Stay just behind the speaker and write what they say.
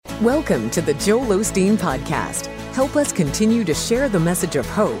Welcome to the Joel Osteen Podcast. Help us continue to share the message of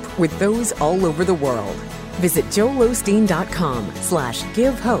hope with those all over the world. Visit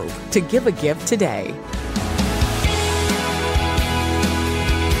joelosteen.com/give hope to give a gift today.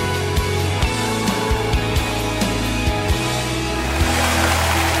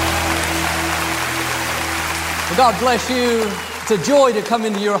 Well, God bless you. It's a joy to come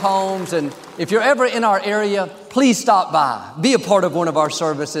into your homes, and if you're ever in our area, please stop by. Be a part of one of our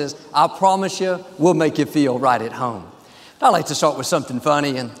services. I promise you, we'll make you feel right at home. I'd like to start with something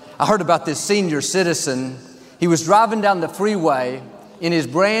funny, and I heard about this senior citizen. He was driving down the freeway in his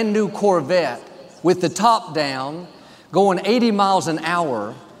brand new Corvette with the top down, going 80 miles an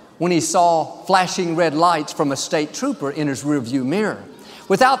hour when he saw flashing red lights from a state trooper in his rearview mirror.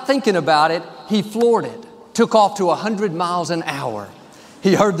 Without thinking about it, he floored it. Took off to 100 miles an hour.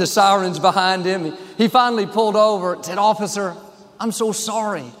 He heard the sirens behind him. He finally pulled over and said, "Officer, I'm so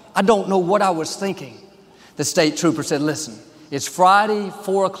sorry. I don't know what I was thinking." The state trooper said, "Listen, it's Friday,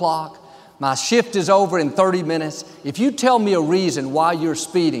 4 o'clock. My shift is over in 30 minutes. If you tell me a reason why you're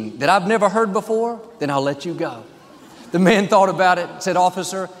speeding that I've never heard before, then I'll let you go." The man thought about it and said,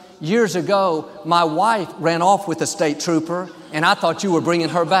 "Officer, years ago, my wife ran off with a state trooper, and I thought you were bringing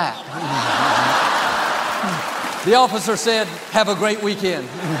her back." The officer said, "Have a great weekend."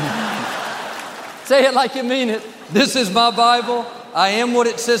 Say it like you mean it. This is my Bible. I am what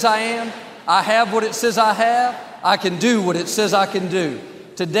it says I am. I have what it says I have. I can do what it says I can do.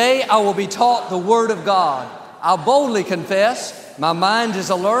 Today I will be taught the Word of God. I'll boldly confess. My mind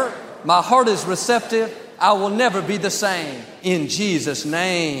is alert. My heart is receptive. I will never be the same. In Jesus'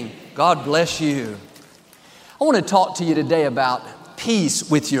 name, God bless you. I want to talk to you today about peace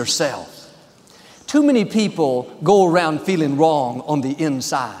with yourself. Too many people go around feeling wrong on the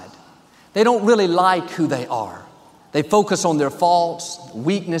inside. They don't really like who they are. They focus on their faults,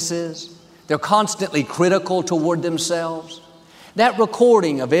 weaknesses. They're constantly critical toward themselves. That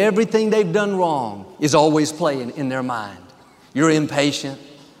recording of everything they've done wrong is always playing in their mind. You're impatient.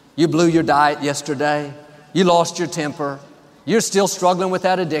 You blew your diet yesterday. You lost your temper. You're still struggling with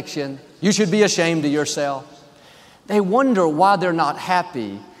that addiction. You should be ashamed of yourself. They wonder why they're not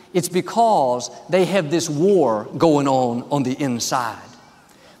happy. It's because they have this war going on the inside.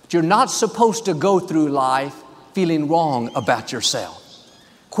 But you're not supposed to go through life feeling wrong about yourself.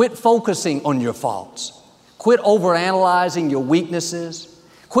 Quit focusing on your faults. Quit overanalyzing your weaknesses.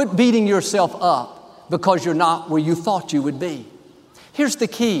 Quit beating yourself up because you're not where you thought you would be. Here's the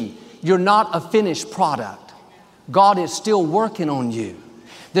key. You're not a finished product. God is still working on you.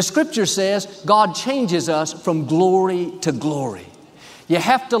 The scripture says God changes us from glory to glory. You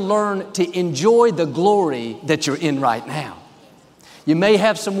have to learn to enjoy the glory that you're in right now. You may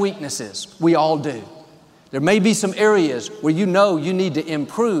have some weaknesses. We all do. There may be some areas where you know you need to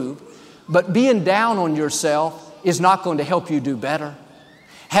improve, but being down on yourself is not going to help you do better.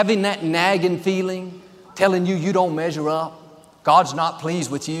 Having that nagging feeling, telling you don't measure up, God's not pleased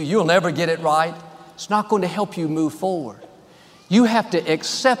with you, you'll never get it right, it's not going to help you move forward. You have to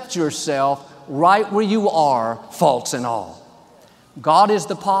accept yourself right where you are, faults and all. God is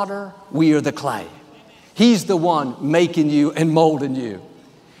the potter, we are the clay. He's the one making you and molding you.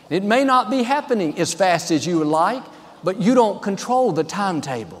 It may not be happening as fast as you would like, but you don't control the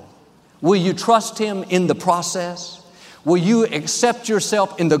timetable. Will you trust Him in the process? Will you accept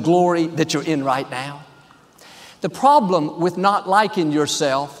yourself in the glory that you're in right now? The problem with not liking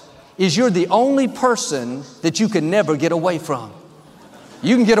yourself is you're the only person that you can never get away from.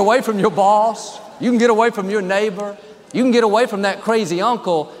 You can get away from your boss. You can get away from your neighbor. You can get away from that crazy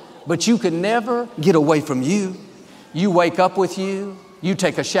uncle, but you can never get away from you. You wake up with you. You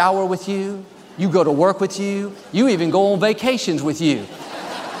take a shower with you. You go to work with you. You even go on vacations with you.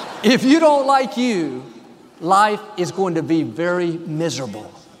 If you don't like you, life is going to be very miserable.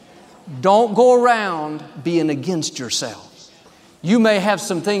 Don't go around being against yourself. You may have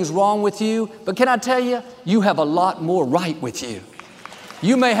some things wrong with you, but can I tell you, you have a lot more right with you.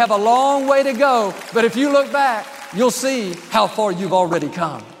 You may have a long way to go, but if you look back, you'll see how far you've already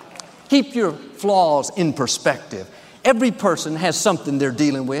come. Keep your flaws in perspective. Every person has something they're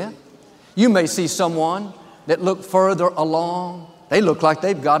dealing with. You may see someone that look further along. They look like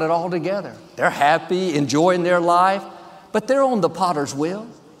they've got it all together. They're happy, enjoying their life, but they're on the potter's wheel.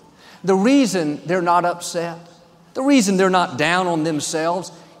 The reason they're not upset, the reason they're not down on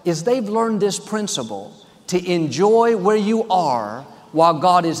themselves is they've learned this principle to enjoy where you are while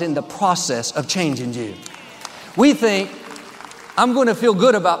God is in the process of changing you. We think, I'm going to feel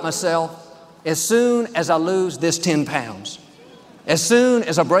good about myself as soon as I lose this 10 pounds, as soon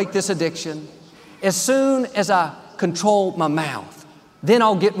as I break this addiction, as soon as I control my mouth. Then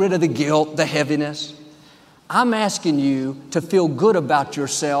I'll get rid of the guilt, the heaviness. I'm asking you to feel good about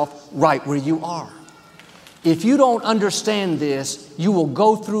yourself right where you are. If you don't understand this, you will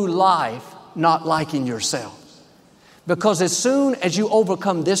go through life not liking yourself. Because as soon as you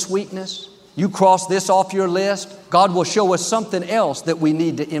overcome this weakness, you cross this off your list, God will show us something else that we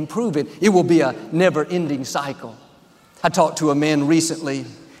need to improve in. It will be a never-ending cycle. I talked to a man recently.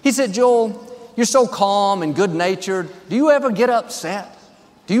 He said, Joel, you're so calm and good-natured. Do you ever get upset?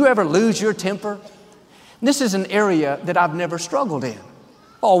 Do you ever lose your temper? This is an area that I've never struggled in.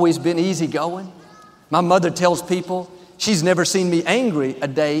 Always been easygoing. My mother tells people she's never seen me angry a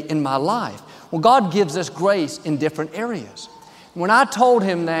day in my life. Well, God gives us grace in different areas. When I told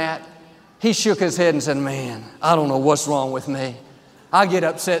him that, he shook his head and said, man, I don't know what's wrong with me. I get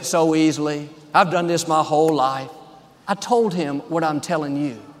upset so easily. I've done this my whole life. I told him what I'm telling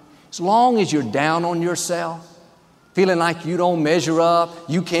you. As long as you're down on yourself, feeling like you don't measure up,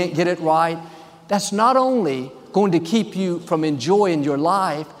 you can't get it right, that's not only going to keep you from enjoying your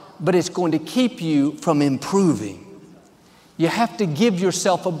life, but it's going to keep you from improving. You have to give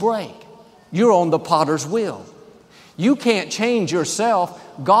yourself a break. You're on the potter's wheel. You can't change yourself.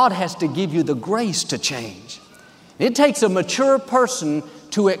 God has to give you the grace to change. It takes a mature person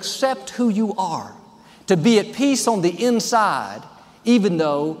to accept who you are, to be at peace on the inside, even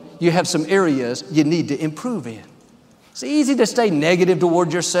though you have some areas you need to improve in. It's easy to stay negative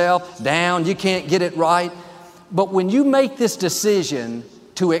toward yourself, down, you can't get it right. But when you make this decision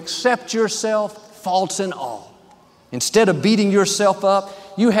to accept yourself, faults and all, instead of beating yourself up,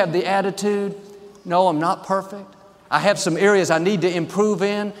 you have the attitude, no, I'm not perfect. I have some areas I need to improve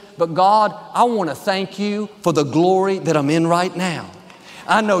in, but God, I want to thank you for the glory that I'm in right now.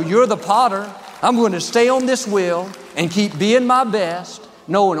 I know you're the potter. I'm going to stay on this wheel and keep being my best,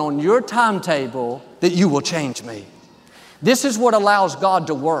 knowing on your timetable that you will change me. This is what allows God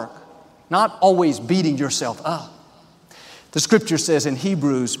to work, not always beating yourself up. The scripture says in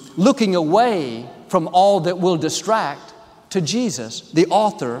Hebrews, looking away from all that will distract to Jesus, the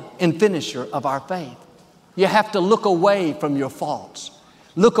author and finisher of our faith. You have to look away from your faults.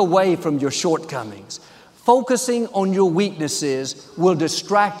 Look away from your shortcomings. Focusing on your weaknesses will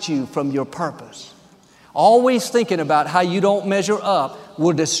distract you from your purpose. Always thinking about how you don't measure up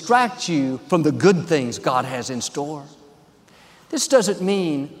will distract you from the good things God has in store. This doesn't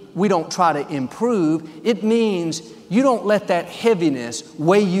mean we don't try to improve. It means you don't let that heaviness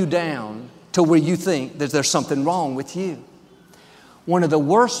weigh you down to where you think that there's something wrong with you. One of the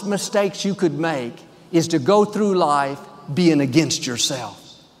worst mistakes you could make is to go through life being against yourself.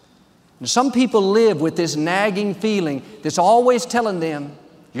 And some people live with this nagging feeling that's always telling them,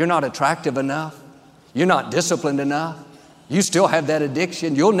 you're not attractive enough. You're not disciplined enough. You still have that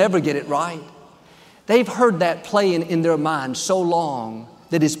addiction. You'll never get it right. They've heard that playing in their mind so long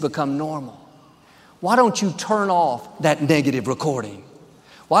that it's become normal. Why don't you turn off that negative recording?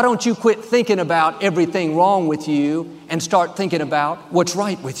 Why don't you quit thinking about everything wrong with you and start thinking about what's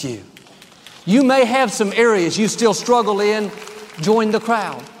right with you? You may have some areas you still struggle in. Join the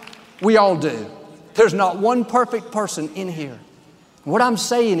crowd. We all do. There's not one perfect person in here. What I'm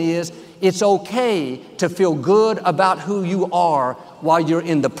saying is, it's okay to feel good about who you are while you're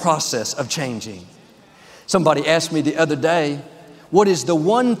in the process of changing. Somebody asked me the other day, what is the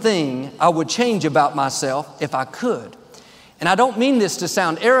one thing I would change about myself if I could? And I don't mean this to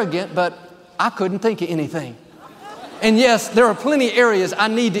sound arrogant, but I couldn't think of anything. And yes, there are plenty areas I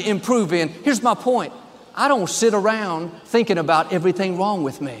need to improve in. Here's my point. I don't sit around thinking about everything wrong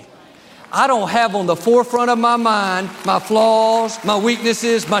with me. I don't have on the forefront of my mind my flaws, my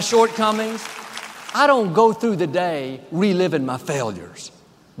weaknesses, my shortcomings. I don't go through the day reliving my failures,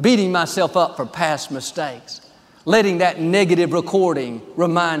 beating myself up for past mistakes, letting that negative recording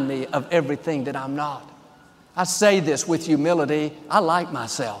remind me of everything that I'm not. I say this with humility. I like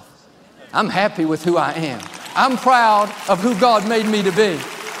myself. I'm happy with who I am. I'm proud of who God made me to be.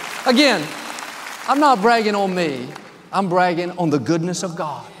 Again, I'm not bragging on me. I'm bragging on the goodness of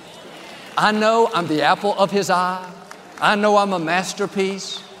God. I know I'm the apple of His eye. I know I'm a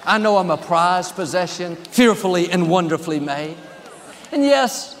masterpiece. I know I'm a prized possession, fearfully and wonderfully made. And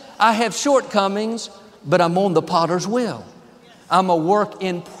yes, I have shortcomings, but I'm on the potter's wheel. I'm a work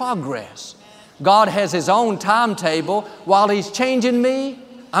in progress. God has His own timetable. While He's changing me,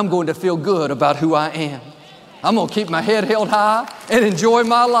 I'm going to feel good about who I am. I'm going to keep my head held high and enjoy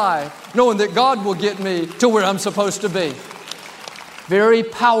my life, knowing that God will get me to where I'm supposed to be. Very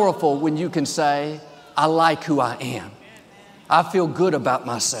powerful when you can say, I like who I am. I feel good about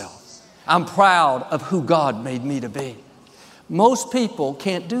myself. I'm proud of who God made me to be. Most people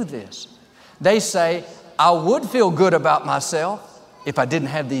can't do this. They say, I would feel good about myself, if I didn't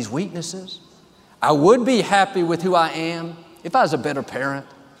have these weaknesses. I would be happy with who I am if I was a better parent,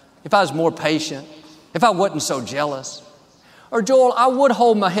 if I was more patient, if I wasn't so jealous. Or Joel, I would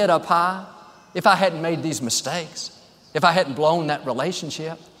hold my head up high if I hadn't made these mistakes, if I hadn't blown that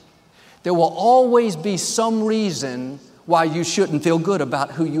relationship. There will always be some reason why you shouldn't feel good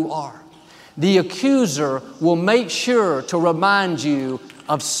about who you are. The accuser will make sure to remind you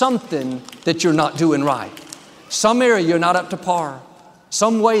of something that you're not doing right, some area you're not up to par,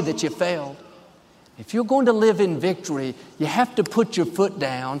 some way that you failed. If you're going to live in victory, you have to put your foot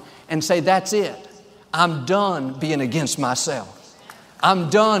down and say, that's it. I'm done being against myself. I'm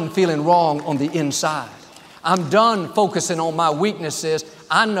done feeling wrong on the inside. I'm done focusing on my weaknesses.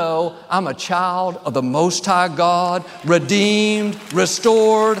 I know I'm a child of the Most High God, redeemed,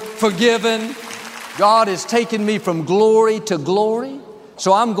 restored, forgiven. God has taken me from glory to glory.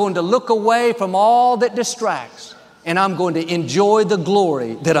 So I'm going to look away from all that distracts, and I'm going to enjoy the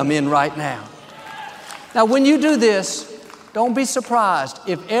glory that I'm in right now. Now, when you do this, don't be surprised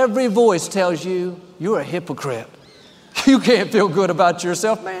if every voice tells you you're a hypocrite. You can't feel good about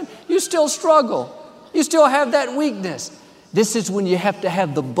yourself, man. You still struggle. You still have that weakness. This is when you have to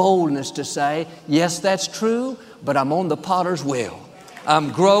have the boldness to say, yes, that's true, but I'm on the potter's wheel.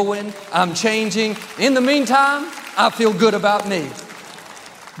 I'm growing. I'm changing. In the meantime, I feel good about me.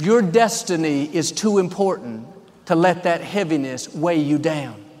 Your destiny is too important to let that heaviness weigh you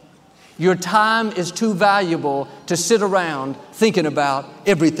down. Your time is too valuable to sit around thinking about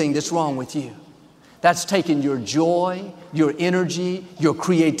everything that's wrong with you. That's taking your joy, your energy, your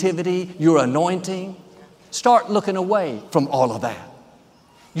creativity, your anointing. Start looking away from all of that.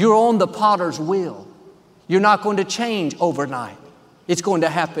 You're on the potter's wheel. You're not going to change overnight. It's going to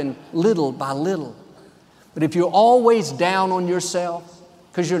happen little by little. But if you're always down on yourself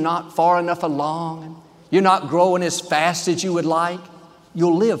because you're not far enough along, you're not growing as fast as you would like,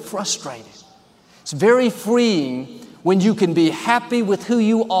 you'll live frustrated. It's very freeing when you can be happy with who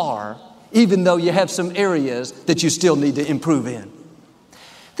you are, even though you have some areas that you still need to improve in.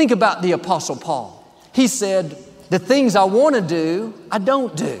 Think about the Apostle Paul. He said, the things I want to do, I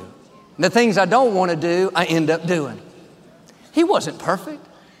don't do. And the things I don't want to do, I end up doing. He wasn't perfect.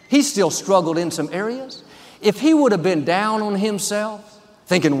 He still struggled in some areas. If he would have been down on himself,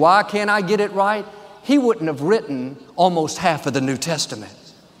 thinking, why can't I get it right? He wouldn't have written almost half of the New Testament.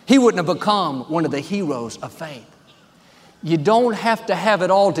 He wouldn't have become one of the heroes of faith. You don't have to have it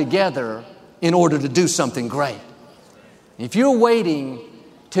all together in order to do something great. If you're waiting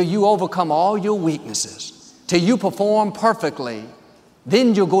till you overcome all your weaknesses, till you perform perfectly,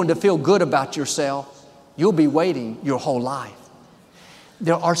 then you're going to feel good about yourself. You'll be waiting your whole life.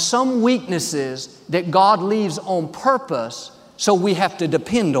 There are some weaknesses that God leaves on purpose, so we have to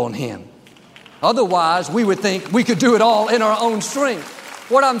depend on Him. Otherwise, we would think we could do it all in our own strength.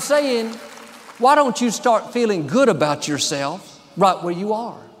 What I'm saying, why don't you start feeling good about yourself right where you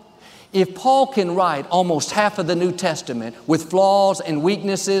are? If Paul can write almost half of the New Testament with flaws and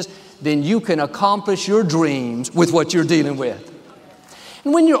weaknesses, then you can accomplish your dreams with what you're dealing with.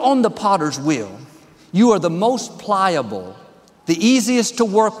 And when you're on the potter's wheel, you are the most pliable, the easiest to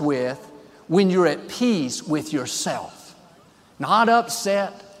work with when you're at peace with yourself. Not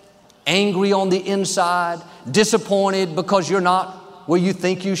upset, angry on the inside, disappointed because you're not where you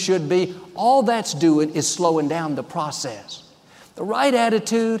think you should be. All that's doing is slowing down the process. The right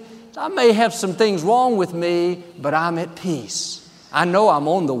attitude, I may have some things wrong with me, but I'm at peace. I know I'm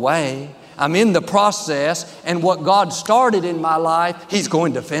on the way. I'm in the process, and what God started in my life, He's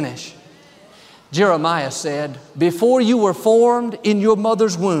going to finish. Jeremiah said, before you were formed in your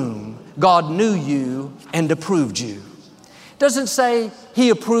mother's womb, God knew you and approved you. It doesn't say He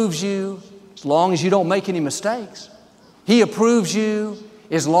approves you as long as you don't make any mistakes. He approves you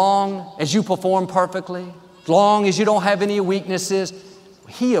as long as you perform perfectly, as long as you don't have any weaknesses.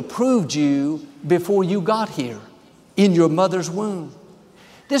 He approved you before you got here in your mother's womb.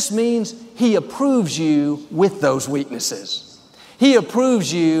 This means He approves you with those weaknesses. He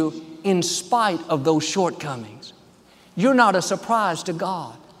approves you in spite of those shortcomings. You're not a surprise to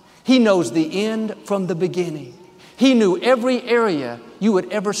God. He knows the end from the beginning. He knew every area you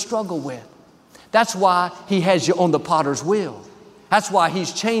would ever struggle with. That's why He has you on the potter's wheel. That's why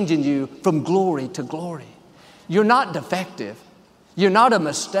He's changing you from glory to glory. You're not defective. You're not a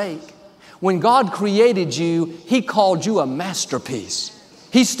mistake. When God created you, He called you a masterpiece.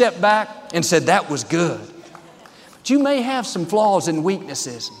 He stepped back and said, that was good. But you may have some flaws and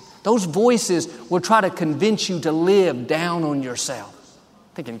weaknesses. Those voices will try to convince you to live down on yourself.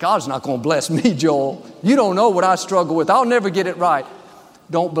 Thinking, God's not going to bless me, Joel. You don't know what I struggle with. I'll never get it right.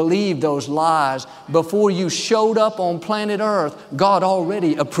 Don't believe those lies. Before you showed up on planet Earth, God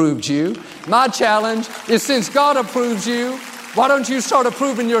already approved you. My challenge is, since God approves you, why don't you start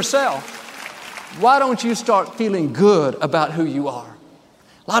approving yourself? Why don't you start feeling good about who you are?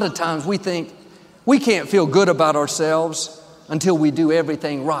 A lot of times we think we can't feel good about ourselves until we do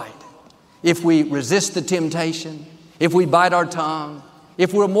everything right. If we resist the temptation, if we bite our tongue,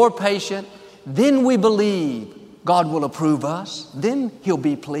 if we're more patient, then we believe God will approve us. Then He'll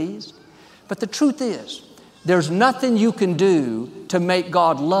be pleased. But the truth is, there's nothing you can do to make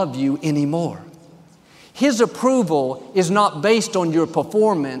God love you anymore. His approval is not based on your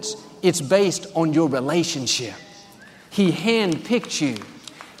performance. It's based on your relationship. He handpicked you.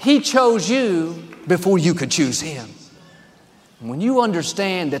 He chose you before you could choose Him. And when you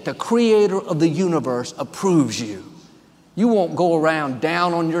understand that the Creator of the universe approves you, you won't go around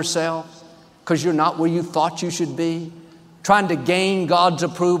down on yourself because you're not where you thought you should be, trying to gain God's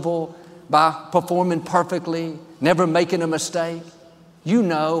approval by performing perfectly, never making a mistake. You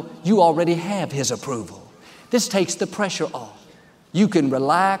know you already have His approval. This takes the pressure off. You can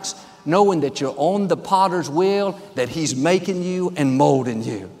relax knowing that you're on the potter's wheel, that He's making you and molding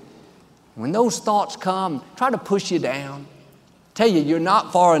you. When those thoughts come, try to push you down. Tell you you're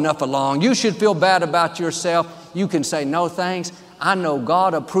not far enough along. You should feel bad about yourself. You can say, no thanks. I know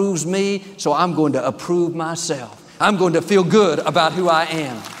God approves me, so I'm going to approve myself. I'm going to feel good about who I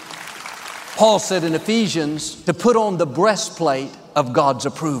am. Paul said in Ephesians to put on the breastplate of God's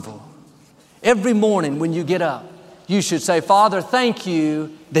approval. Every morning when you get up, you should say, Father, thank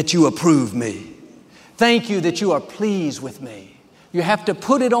you that you approve me. Thank you that you are pleased with me. You have to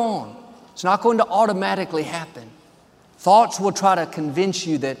put it on. It's not going to automatically happen. Thoughts will try to convince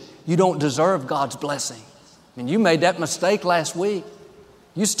you that you don't deserve God's blessing. I mean, you made that mistake last week.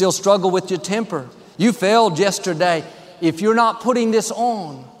 You still struggle with your temper. You failed yesterday. If you're not putting this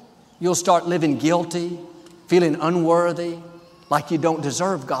on, you'll start living guilty, feeling unworthy, like you don't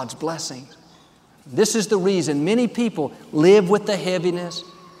deserve God's blessings. This is the reason many people live with the heaviness,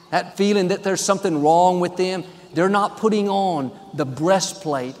 that feeling that there's something wrong with them. They're not putting on the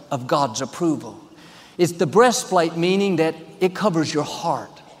breastplate of God's approval. It's the breastplate, meaning that it covers your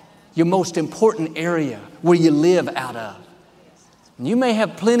heart, your most important area where you live out of. And you may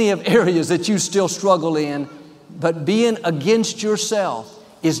have plenty of areas that you still struggle in, but being against yourself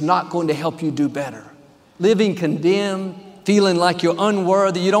is not going to help you do better. Living condemned, feeling like you're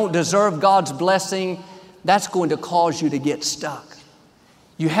unworthy, you don't deserve God's blessing, that's going to cause you to get stuck.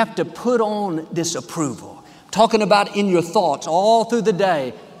 You have to put on this approval. Talking about in your thoughts all through the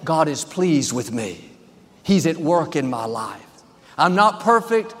day, God is pleased with me. He's at work in my life. I'm not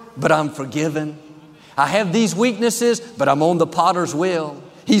perfect, but I'm forgiven. I have these weaknesses, but I'm on the potter's wheel.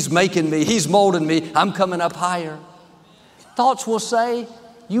 He's making me. He's molding me. I'm coming up higher. Thoughts will say,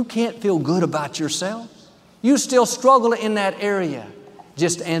 you can't feel good about yourself. You still struggle in that area.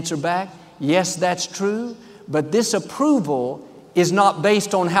 Just answer back, yes, that's true, but this approval is not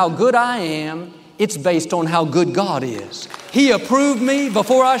based on how good I am. It's based on how good God is. He approved me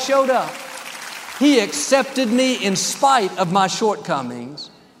before I showed up. He accepted me in spite of my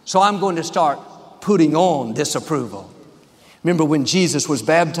shortcomings. So I'm going to start putting on this approval. Remember when Jesus was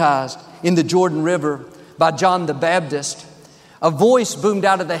baptized in the Jordan River by John the Baptist, a voice boomed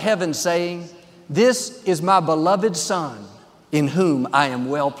out of the heavens saying, "This is my beloved Son, in whom I am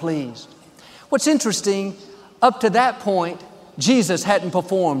well pleased." What's interesting, up to that point, Jesus hadn't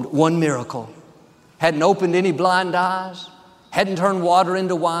performed one miracle. Hadn't opened any blind eyes, hadn't turned water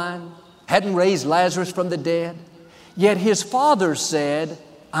into wine, hadn't raised Lazarus from the dead. Yet His Father said,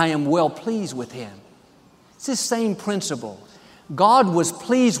 I am well pleased with Him. It's the same principle. God was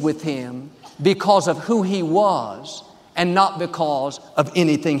pleased with Him because of who He was and not because of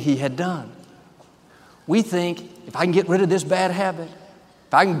anything He had done. We think, if I can get rid of this bad habit,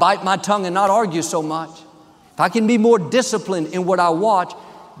 if I can bite my tongue and not argue so much, if I can be more disciplined in what I watch,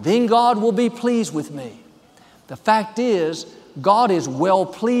 then God will be pleased with me. The fact is, God is well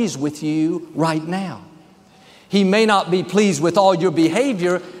pleased with you right now. He may not be pleased with all your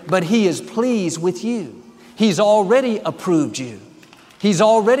behavior, but He is pleased with you. He's already approved you. He's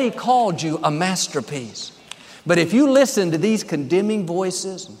already called you a masterpiece. But if you listen to these condemning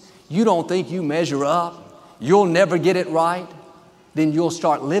voices, you don't think you measure up, you'll never get it right, then you'll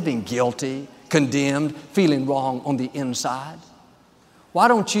start living guilty, condemned, feeling wrong on the inside. Why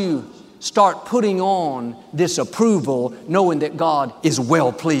don't you start putting on this approval, knowing that God is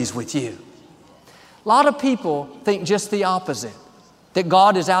well pleased with you? A lot of people think just the opposite, that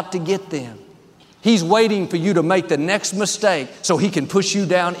God is out to get them. He's waiting for you to make the next mistake so He can push you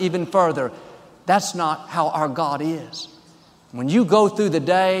down even further. That's not how our God is. When you go through the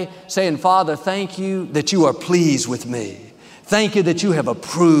day saying, Father, thank you that you are pleased with me. Thank you that you have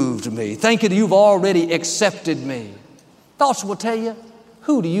approved me. Thank you that you've already accepted me. Thoughts will tell you,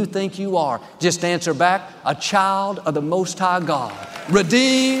 who do you think you are? Just answer back, a child of the Most High God.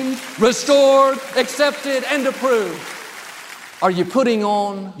 Redeemed, restored, accepted, and approved. Are you putting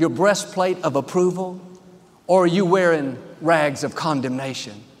on your breastplate of approval? Or are you wearing rags of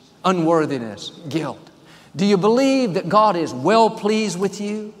condemnation, unworthiness, guilt? Do you believe that God is well pleased with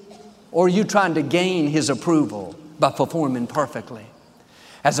you? Or are you trying to gain His approval by performing perfectly?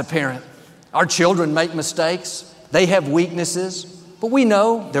 As a parent, our children make mistakes. They have weaknesses, but we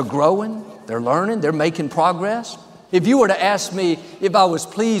know they're growing, they're learning, they're making progress. If you were to ask me if I was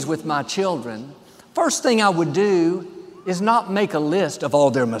pleased with my children, first thing I would do is not make a list of all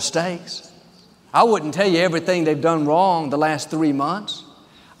their mistakes. I wouldn't tell you everything they've done wrong the last 3 months.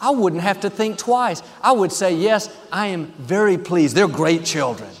 I wouldn't have to think twice. I would say, yes, I am very pleased. They're great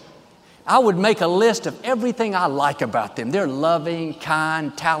children. I would make a list of everything I like about them. They're loving,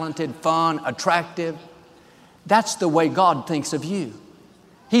 kind, talented, fun, attractive. That's the way God thinks of you.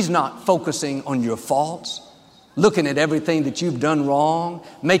 He's not focusing on your faults, looking at everything that you've done wrong,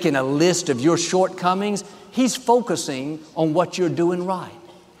 making a list of your shortcomings. He's focusing on what you're doing right.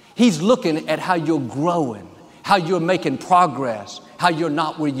 He's looking at how you're growing, how you're making progress, how you're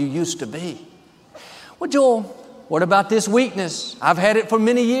not where you used to be. Well, Joel, what about this weakness? I've had it for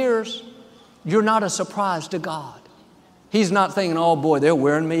many years. You're not a surprise to God. He's not thinking, oh boy, they're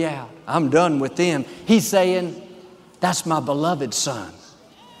wearing me out. I'm done with them. He's saying, that's my beloved son.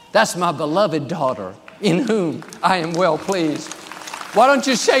 That's my beloved daughter in whom I am well pleased. Why don't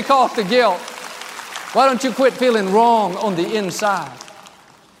you shake off the guilt? Why don't you quit feeling wrong on the inside?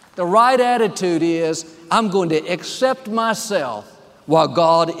 The right attitude is, I'm going to accept myself while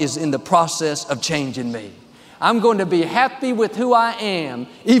God is in the process of changing me. I'm going to be happy with who I am,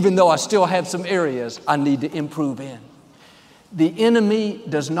 even though I still have some areas I need to improve in. The enemy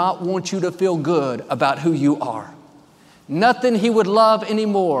does not want you to feel good about who you are. Nothing he would love any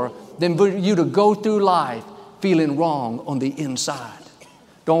more than for you to go through life feeling wrong on the inside.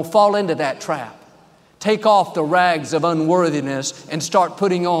 Don't fall into that trap. Take off the rags of unworthiness and start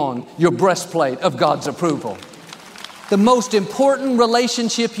putting on your breastplate of God's approval. The most important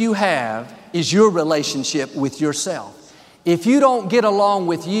relationship you have is your relationship with yourself. If you don't get along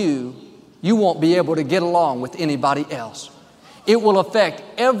with you, you won't be able to get along with anybody else. It will affect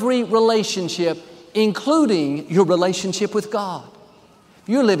every relationship, including your relationship with God. If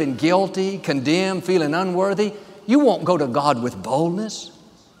you're living guilty, condemned, feeling unworthy, you won't go to God with boldness.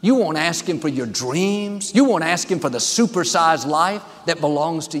 You won't ask Him for your dreams. You won't ask Him for the supersized life that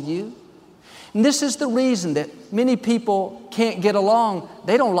belongs to you. And this is the reason that many people can't get along.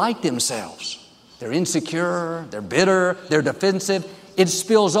 They don't like themselves. They're insecure, they're bitter, they're defensive. It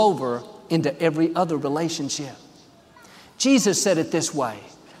spills over into every other relationship. Jesus said it this way,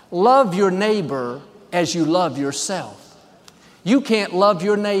 love your neighbor as you love yourself. You can't love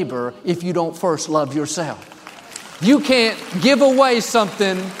your neighbor if you don't first love yourself. You can't give away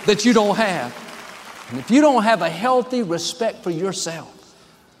something that you don't have. And if you don't have a healthy respect for yourself,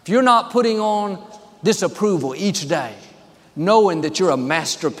 if you're not putting on this approval each day, knowing that you're a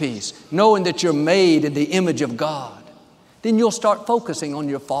masterpiece, knowing that you're made in the image of God, then you'll start focusing on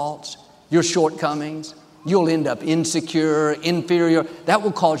your faults, your shortcomings. You'll end up insecure, inferior. That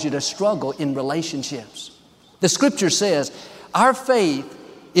will cause you to struggle in relationships. The Scripture says our faith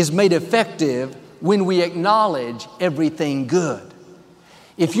is made effective when we acknowledge everything good.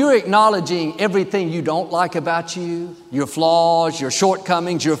 If you're acknowledging everything you don't like about you, your flaws, your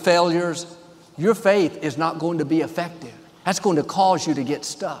shortcomings, your failures, your faith is not going to be effective. That's going to cause you to get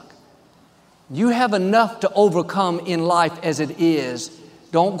stuck. You have enough to overcome in life as it is.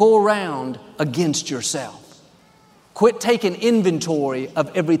 Don't go around against yourself. Quit taking inventory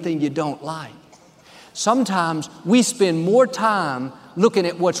of everything you don't like. Sometimes we spend more time looking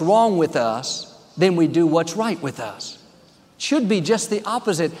at what's wrong with us than we do what's right with us. Should be just the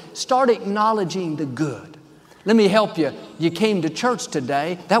opposite. Start acknowledging the good. Let me help you. You came to church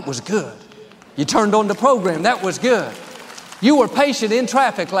today. That was good. You turned on the program. That was good. You were patient in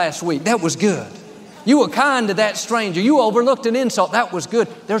traffic last week. That was good. You were kind to that stranger. You overlooked an insult. That was good.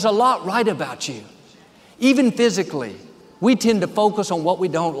 There's a lot right about you. Even physically, we tend to focus on what we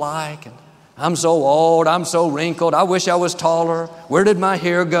don't like. And I'm so old. I'm so wrinkled. I wish I was taller. Where did my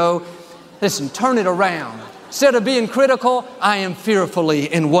hair go? Listen, turn it around. Instead of being critical, I am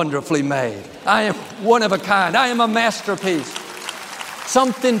fearfully and wonderfully made. I am one of a kind. I am a masterpiece.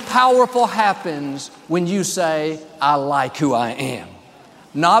 Something powerful happens when you say, I like who I am.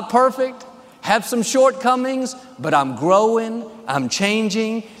 Not perfect, have some shortcomings, but I'm growing, I'm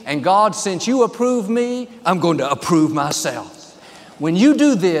changing, and God, since you approve me, I'm going to approve myself. When you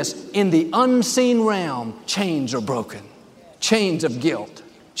do this, in the unseen realm, chains are broken. Chains of guilt,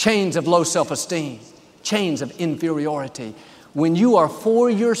 chains of low self-esteem, chains of inferiority. When you are for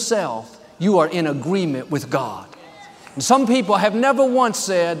yourself, you are in agreement with God. And some people have never once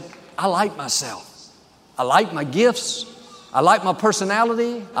said, I like myself. I like my gifts. I like my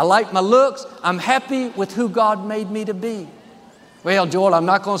personality. I like my looks. I'm happy with who God made me to be. Well, Joel, I'm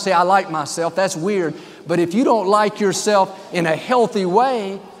not going to say I like myself. That's weird. But if you don't like yourself in a healthy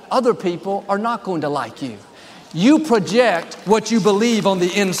way, other people are not going to like you. You project what you believe on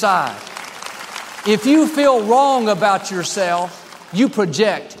the inside. If you feel wrong about yourself, you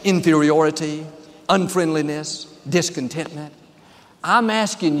project inferiority, unfriendliness, discontentment. I'm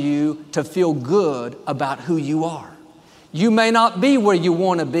asking you to feel good about who you are. You may not be where you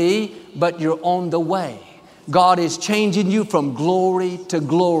want to be, but you're on the way. God is changing you from glory to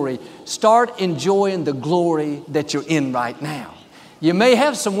glory. Start enjoying the glory that you're in right now. You may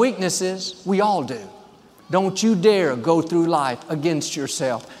have some weaknesses. We all do. Don't you dare go through life against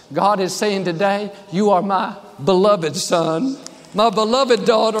yourself. God is saying today, you are my beloved son, my beloved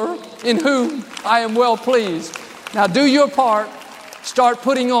daughter, in whom I am well pleased. Now do your part. Start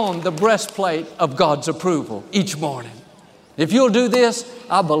putting on the breastplate of God's approval each morning. If you'll do this,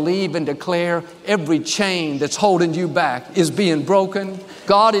 I believe and declare every chain that's holding you back is being broken.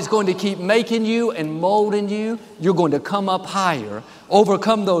 God is going to keep making you and molding you. You're going to come up higher,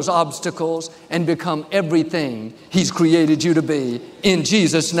 overcome those obstacles, and become everything He's created you to be. In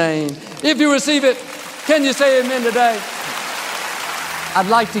Jesus' name. If you receive it, can you say amen today? I'd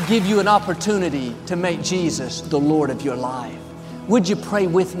like to give you an opportunity to make Jesus the Lord of your life. Would you pray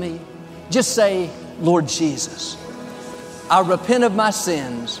with me? Just say, Lord Jesus, I repent of my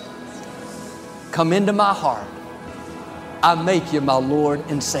sins. Come into my heart. I make you my Lord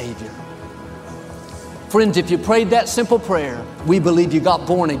and Savior. Friends, if you prayed that simple prayer, we believe you got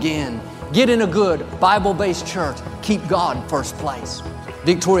born again. Get in a good Bible-based church. Keep God in first place.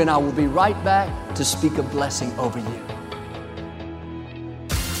 Victoria and I will be right back to speak a blessing over you.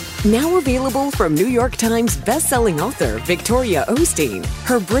 Now available from New York Times bestselling author Victoria Osteen,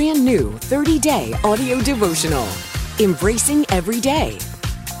 her brand new 30-day audio devotional, Embracing Every Day.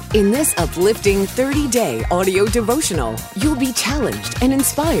 In this uplifting 30-day audio devotional, you'll be challenged and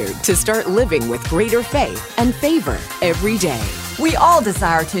inspired to start living with greater faith and favor every day. We all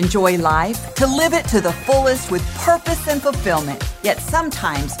desire to enjoy life, to live it to the fullest with purpose and fulfillment. Yet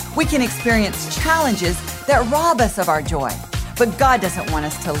sometimes we can experience challenges that rob us of our joy. But God doesn't want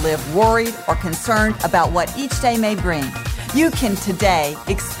us to live worried or concerned about what each day may bring. You can today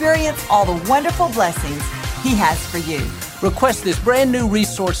experience all the wonderful blessings He has for you. Request this brand new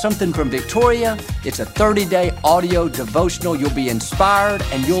resource, Something from Victoria. It's a 30-day audio devotional. You'll be inspired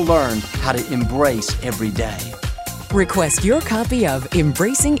and you'll learn how to embrace every day. Request your copy of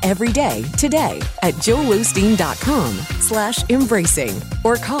Embracing Every Day today at joelosteen.com/embracing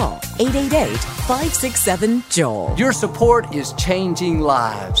or call 888-567-JOEL. Your support is changing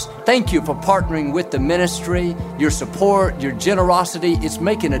lives. Thank you for partnering with the ministry. Your support, your generosity, it's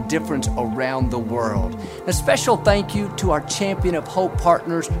making a difference around the world. A special thank you to our Champion of Hope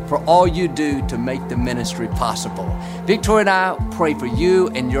partners for all you do to make the ministry possible. Victoria and I pray for you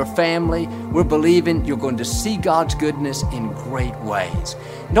and your family. We're believing you're going to see God's goodness in great ways.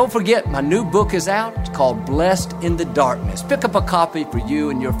 And don't forget, my new book is out. It's called Blessed in the Darkness. Pick up a copy for you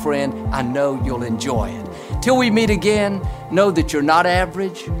and your friend. I know you'll enjoy it. Till we meet again, know that you're not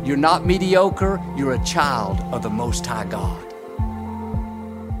average, you're not mediocre, you're a child of the Most High God.